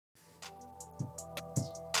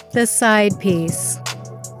The Side Piece,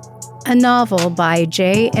 a novel by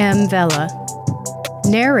J.M. Vella,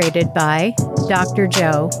 narrated by Dr.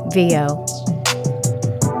 Joe Vio.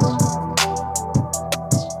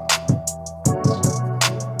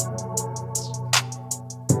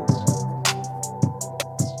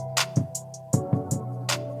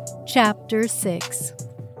 Chapter 6.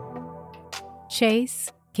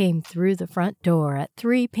 Chase came through the front door at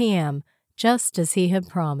 3 p.m., just as he had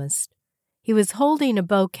promised. He was holding a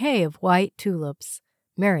bouquet of white tulips,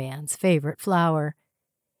 Marianne's favorite flower.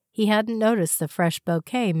 He hadn't noticed the fresh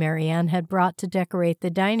bouquet Marianne had brought to decorate the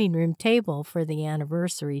dining room table for the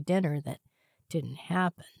anniversary dinner that didn't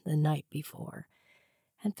happen the night before,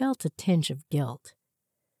 and felt a tinge of guilt.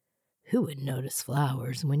 Who would notice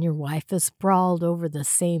flowers when your wife is sprawled over the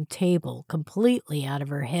same table, completely out of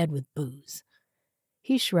her head with booze?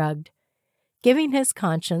 He shrugged, giving his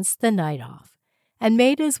conscience the night off, and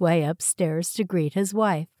made his way upstairs to greet his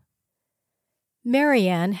wife.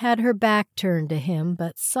 Marianne had her back turned to him,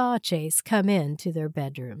 but saw Chase come into their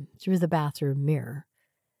bedroom through the bathroom mirror.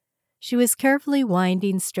 She was carefully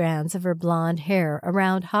winding strands of her blonde hair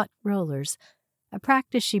around hot rollers, a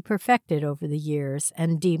practice she perfected over the years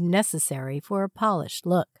and deemed necessary for a polished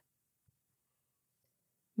look.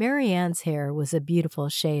 Marianne's hair was a beautiful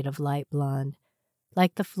shade of light blonde,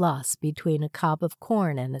 like the floss between a cob of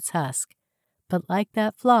corn and its husk, but like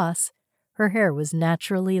that floss, her hair was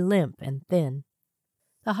naturally limp and thin.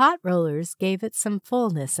 The hot rollers gave it some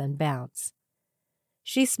fullness and bounce.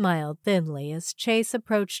 She smiled thinly as Chase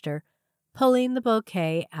approached her, pulling the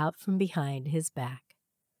bouquet out from behind his back.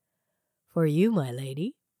 "For you, my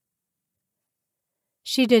lady."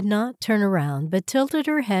 She did not turn around, but tilted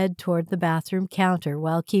her head toward the bathroom counter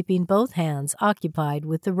while keeping both hands occupied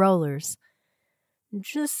with the rollers.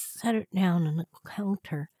 "Just set it down on the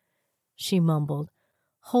counter," she mumbled,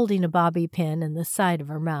 holding a bobby pin in the side of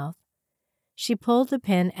her mouth. She pulled the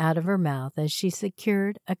pin out of her mouth as she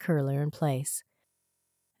secured a curler in place.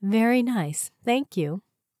 "Very nice, thank you."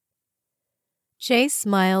 Chase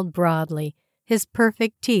smiled broadly, his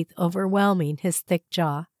perfect teeth overwhelming his thick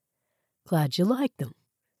jaw. "Glad you like them."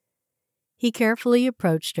 He carefully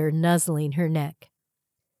approached her, nuzzling her neck.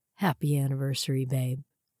 "Happy anniversary, babe."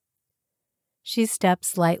 She stepped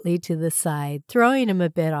slightly to the side, throwing him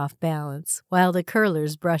a bit off balance, while the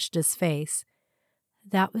curlers brushed his face.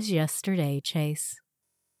 "That was yesterday, Chase."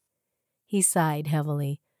 He sighed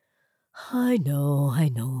heavily. I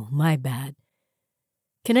know, my bad.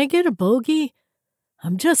 Can I get a bogey?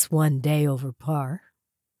 I'm just one day over par."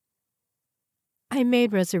 "I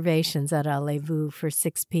made reservations at Allez-vous for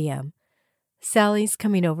 6 p.m. Sally's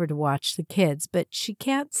coming over to watch the kids, but she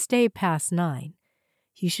can't stay past 9.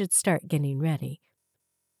 You should start getting ready.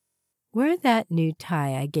 Wear that new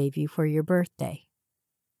tie I gave you for your birthday."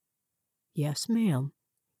 "Yes, ma'am."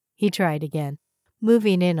 He tried again,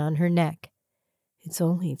 moving in on her neck. "It's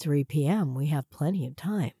only 3 p.m. We have plenty of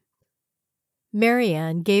time."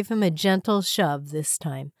 Marianne gave him a gentle shove this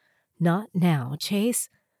time. "Not now, Chase.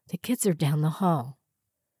 The kids are down the hall."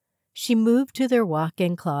 She moved to their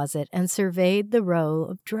walk-in closet and surveyed the row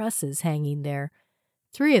of dresses hanging there.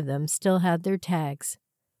 3 of them still had their tags.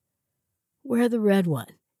 "Wear the red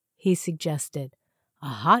one," he suggested. "A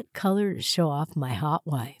hot color to show off my hot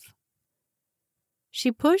wife."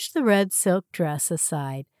 She pushed the red silk dress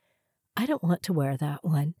aside. "I don't want to wear that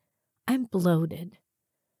one. I'm bloated."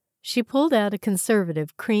 She pulled out a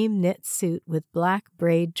conservative cream knit suit with black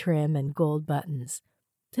braid trim and gold buttons.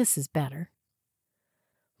 "This is better."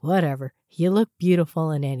 "Whatever. You look beautiful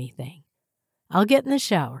in anything. I'll get in the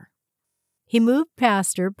shower." He moved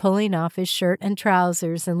past her, pulling off his shirt and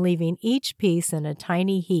trousers and leaving each piece in a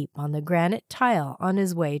tiny heap on the granite tile on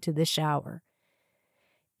his way to the shower.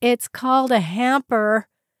 "It's called a hamper,"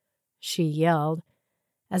 she yelled,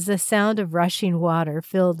 as the sound of rushing water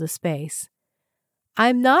filled the space.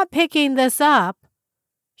 "I'm not picking this up,"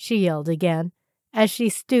 she yelled again, as she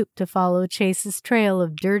stooped to follow Chase's trail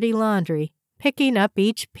of dirty laundry, picking up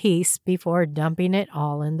each piece before dumping it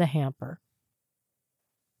all in the hamper.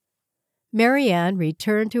 Marianne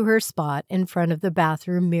returned to her spot in front of the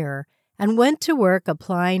bathroom mirror and went to work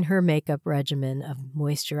applying her makeup regimen of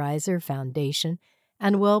moisturizer, foundation,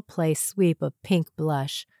 and well-placed sweep of pink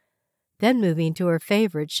blush, then moving to her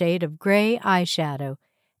favorite shade of gray eyeshadow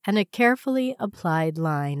and a carefully applied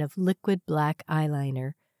line of liquid black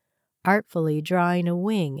eyeliner, artfully drawing a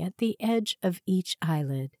wing at the edge of each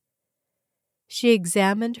eyelid. She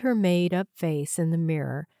examined her made-up face in the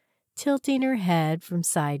mirror, tilting her head from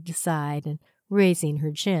side to side and raising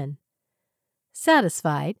her chin.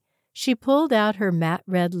 Satisfied, she pulled out her matte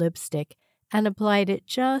red lipstick and applied it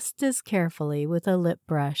just as carefully with a lip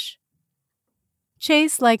brush.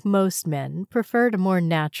 Chase, like most men, preferred a more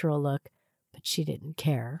natural look, but she didn't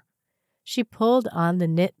care. She pulled on the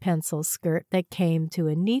knit pencil skirt that came to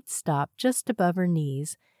a neat stop just above her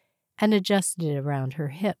knees and adjusted it around her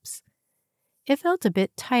hips. It felt a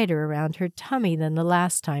bit tighter around her tummy than the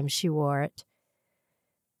last time she wore it.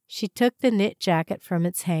 She took the knit jacket from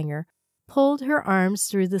its hanger, pulled her arms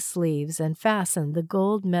through the sleeves, and fastened the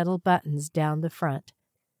gold metal buttons down the front.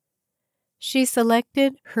 She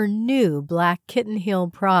selected her new black kitten heel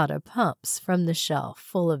Prada pumps from the shelf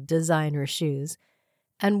full of designer shoes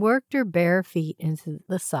and worked her bare feet into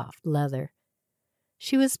the soft leather.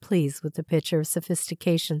 She was pleased with the picture of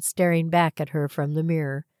sophistication staring back at her from the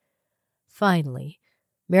mirror. Finally,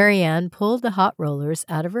 Marianne pulled the hot rollers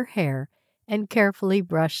out of her hair and carefully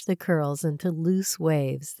brushed the curls into loose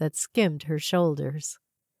waves that skimmed her shoulders.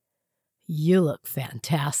 "You look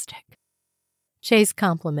fantastic," Chase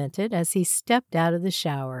complimented as he stepped out of the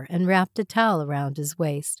shower and wrapped a towel around his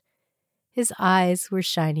waist. His eyes were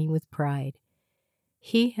shining with pride.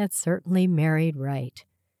 He had certainly married right.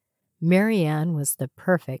 Marianne was the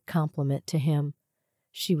perfect complement to him.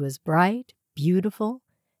 She was bright, beautiful,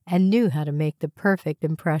 and knew how to make the perfect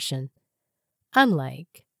impression,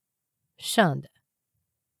 unlike Shonda,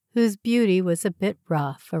 whose beauty was a bit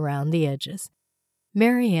rough around the edges.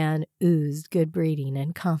 Marianne oozed good breeding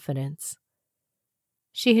and confidence.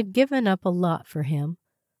 She had given up a lot for him,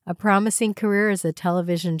 a promising career as a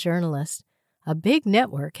television journalist. A big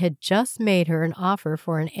network had just made her an offer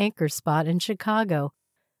for an anchor spot in Chicago,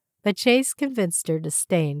 but Chase convinced her to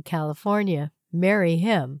stay in California, marry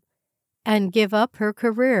him, and give up her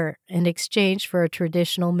career in exchange for a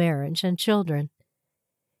traditional marriage and children.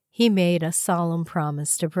 He made a solemn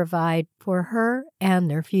promise to provide for her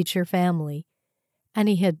and their future family, and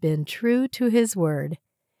he had been true to his word.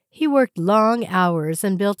 He worked long hours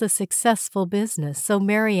and built a successful business so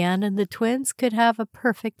Marianne and the twins could have a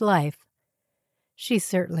perfect life. She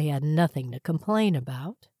certainly had nothing to complain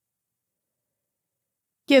about.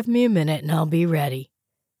 "Give me a minute and I'll be ready,"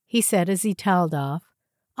 he said as he toweled off,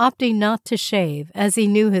 opting not to shave as he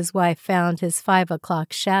knew his wife found his 5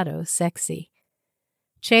 o'clock shadow sexy.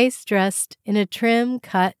 Chase dressed in a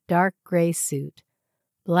trim-cut dark gray suit,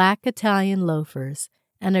 black Italian loafers,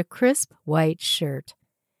 and a crisp white shirt.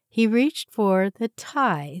 He reached for the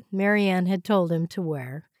tie Marianne had told him to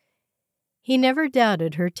wear. He never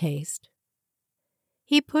doubted her taste.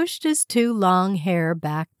 He pushed his 2 long hair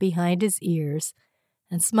back behind his ears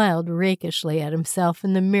and smiled rakishly at himself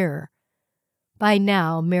in the mirror. By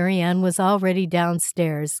now, Marianne was already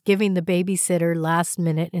downstairs, giving the babysitter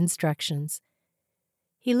last-minute instructions.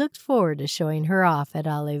 He looked forward to showing her off at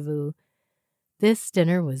Allez-vous. This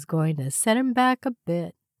dinner was going to set him back a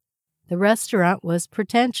bit. The restaurant was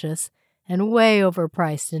pretentious and way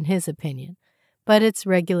overpriced in his opinion, but its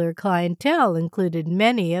regular clientele included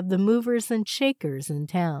many of the movers and shakers in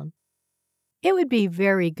town. It would be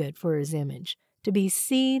very good for his image to be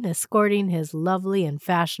seen escorting his lovely and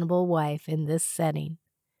fashionable wife in this setting.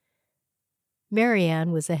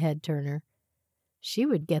 Marianne was a head-turner. She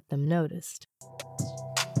would get them noticed.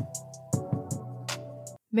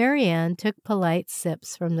 Marianne took polite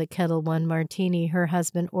sips from the Ketel One martini her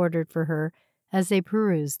husband ordered for her as they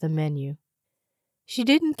perused the menu. She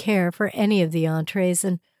didn't care for any of the entrees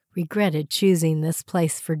and regretted choosing this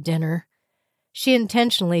place for dinner. She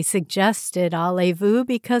intentionally suggested Allez-vous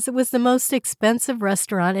because it was the most expensive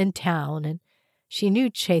restaurant in town, and she knew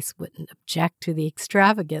Chase wouldn't object to the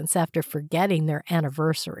extravagance after forgetting their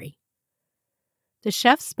anniversary. The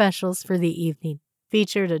chef's specials for the evening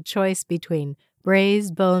featured a choice between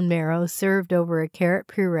braised bone marrow served over a carrot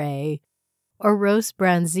puree, or roast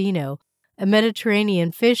branzino, a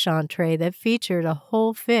Mediterranean fish entree that featured a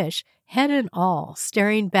whole fish, head and all,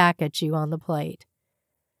 staring back at you on the plate.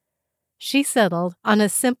 She settled on a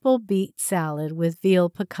simple beet salad with veal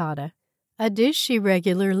piccata, a dish she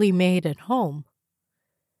regularly made at home.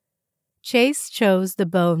 Chase chose the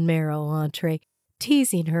bone marrow entree,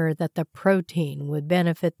 teasing her that the protein would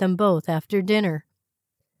benefit them both after dinner.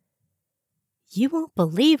 "You won't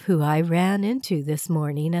believe who I ran into this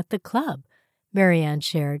morning at the club," Marianne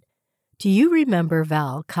shared. "Do you remember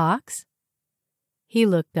Val Cox?" He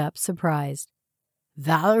looked up, surprised.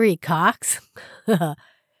 "Valerie Cox?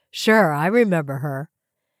 Sure, I remember her.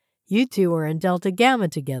 You two were in Delta Gamma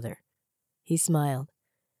together." He smiled.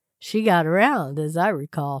 "She got around, as I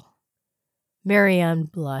recall." Marianne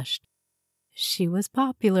blushed. She was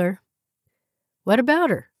popular. "What about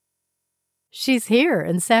her?" "She's here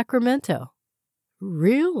in Sacramento."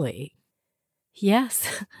 "Really?"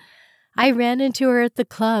 "Yes. I ran into her at the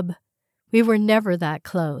club. We were never that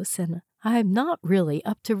close, and I'm not really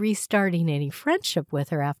up to restarting any friendship with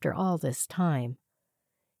her after all this time."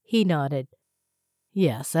 He nodded.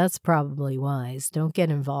 Yes, that's probably wise. Don't get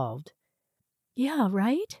involved. Yeah,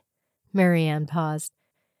 right? Marianne paused.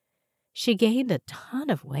 She gained a ton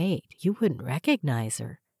of weight. You wouldn't recognize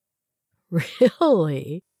her.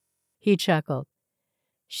 Really? He chuckled.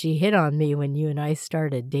 She hit on me when you and I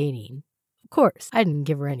started dating. Of course, I didn't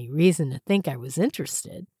give her any reason to think I was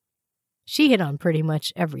interested. She hit on pretty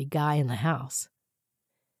much every guy in the house.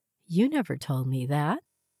 You never told me that.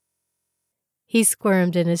 He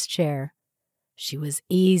squirmed in his chair. She was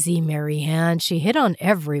easy, Marianne. She hit on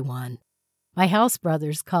everyone. My house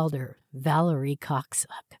brothers called her Valerie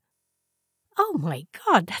Cocksuck. Oh my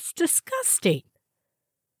God, that's disgusting.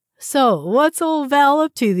 So, what's old Val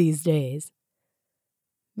up to these days?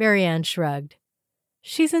 Marianne shrugged.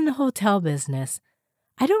 She's in the hotel business.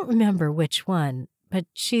 I don't remember which one, but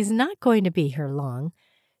she's not going to be here long.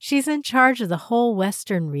 She's in charge of the whole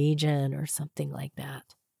western region or something like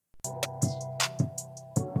that.